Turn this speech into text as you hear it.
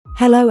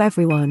Hello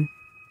everyone.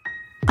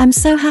 I'm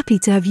so happy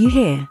to have you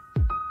here.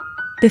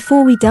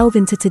 Before we delve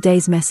into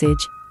today's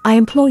message, I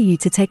implore you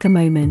to take a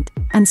moment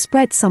and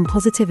spread some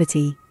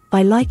positivity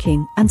by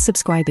liking and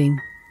subscribing.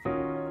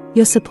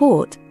 Your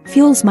support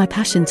fuels my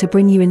passion to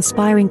bring you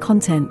inspiring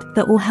content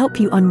that will help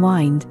you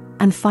unwind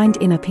and find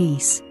inner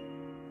peace.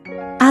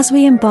 As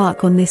we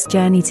embark on this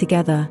journey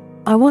together,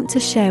 I want to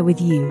share with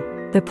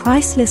you the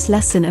priceless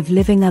lesson of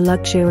living a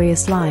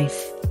luxurious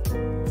life.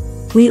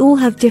 We all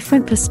have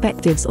different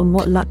perspectives on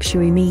what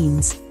luxury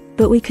means,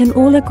 but we can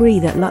all agree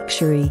that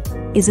luxury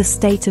is a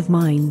state of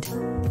mind.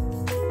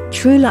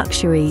 True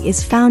luxury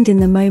is found in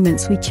the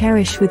moments we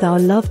cherish with our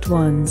loved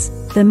ones,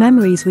 the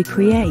memories we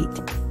create,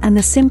 and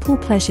the simple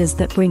pleasures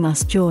that bring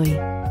us joy.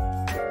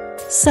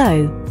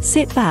 So,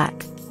 sit back,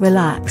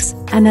 relax,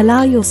 and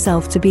allow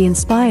yourself to be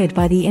inspired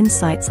by the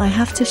insights I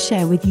have to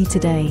share with you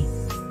today.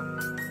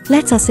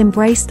 Let us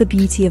embrace the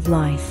beauty of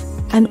life,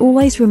 and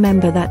always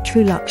remember that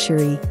true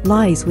luxury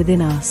lies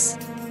within us.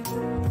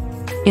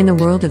 In the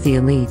world of the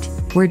elite,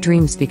 where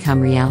dreams become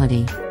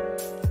reality,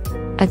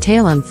 a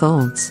tale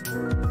unfolds.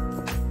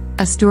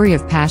 A story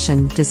of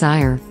passion,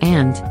 desire,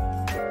 and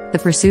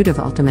the pursuit of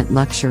ultimate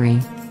luxury.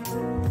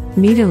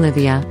 Meet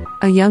Olivia,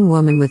 a young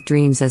woman with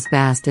dreams as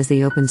vast as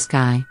the open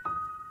sky.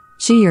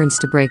 She yearns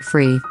to break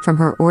free from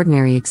her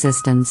ordinary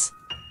existence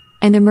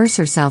and immerse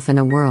herself in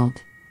a world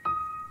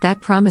that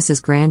promises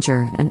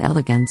grandeur and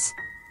elegance.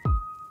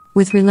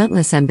 With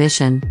relentless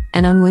ambition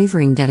and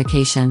unwavering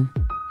dedication,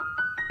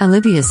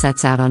 Olivia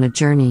sets out on a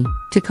journey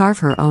to carve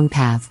her own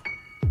path,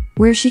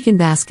 where she can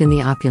bask in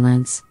the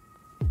opulence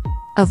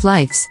of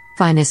life's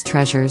finest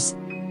treasures.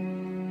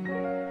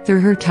 Through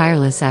her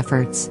tireless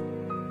efforts,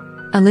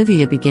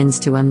 Olivia begins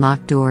to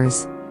unlock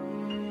doors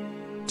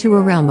to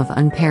a realm of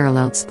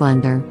unparalleled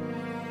splendor.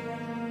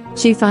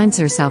 She finds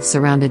herself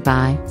surrounded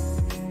by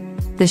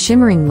the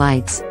shimmering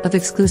lights of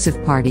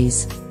exclusive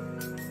parties,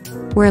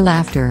 where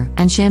laughter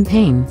and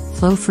champagne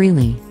flow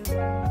freely.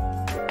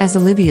 As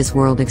Olivia's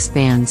world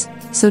expands,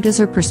 so does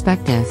her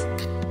perspective.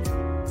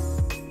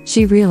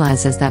 She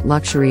realizes that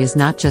luxury is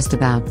not just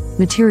about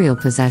material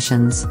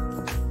possessions,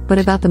 but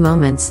about the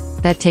moments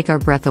that take our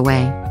breath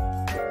away.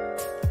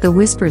 The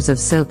whispers of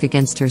silk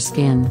against her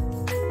skin,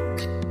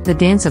 the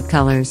dance of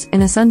colors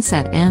in a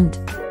sunset, and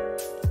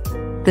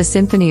the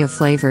symphony of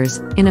flavors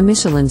in a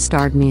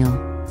Michelin-starred meal.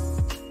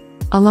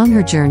 Along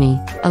her journey,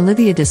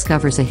 Olivia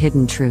discovers a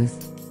hidden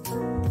truth.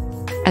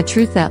 A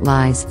truth that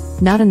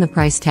lies not in the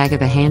price tag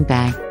of a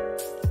handbag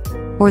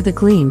or the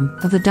gleam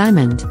of a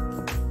diamond,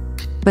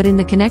 but in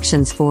the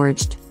connections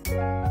forged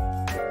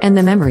and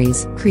the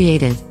memories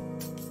created.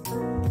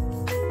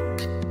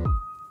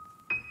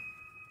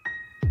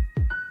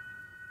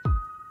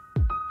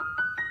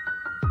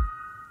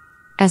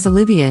 As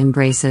Olivia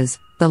embraces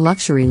the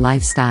luxury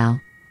lifestyle,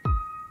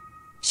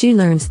 she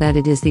learns that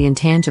it is the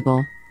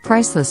intangible,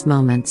 priceless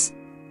moments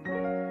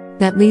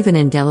that leave an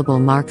indelible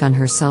mark on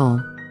her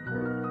soul.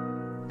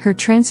 Her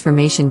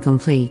transformation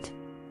complete,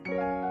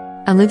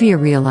 Olivia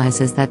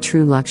realizes that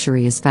true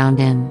luxury is found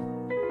in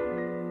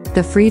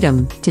the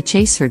freedom to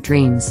chase her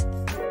dreams,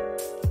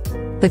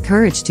 the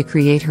courage to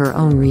create her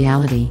own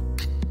reality,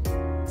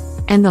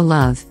 and the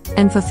love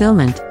and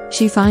fulfillment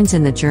she finds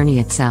in the journey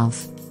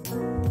itself.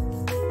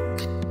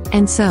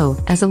 And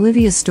so, as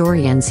Olivia's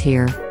story ends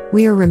here,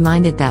 we are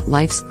reminded that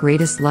life's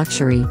greatest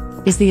luxury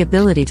is the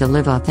ability to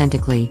live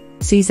authentically,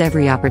 seize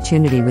every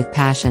opportunity with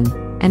passion,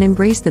 and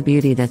embrace the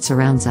beauty that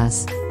surrounds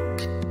us.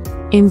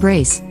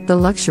 Embrace the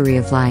luxury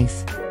of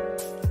life.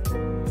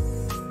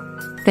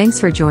 Thanks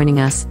for joining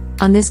us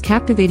on this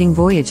captivating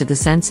voyage of the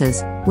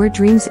senses, where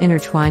dreams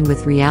intertwine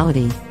with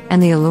reality,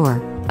 and the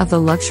allure of the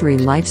luxury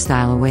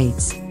lifestyle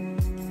awaits.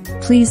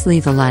 Please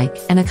leave a like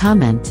and a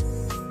comment.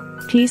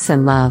 Peace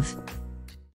and love.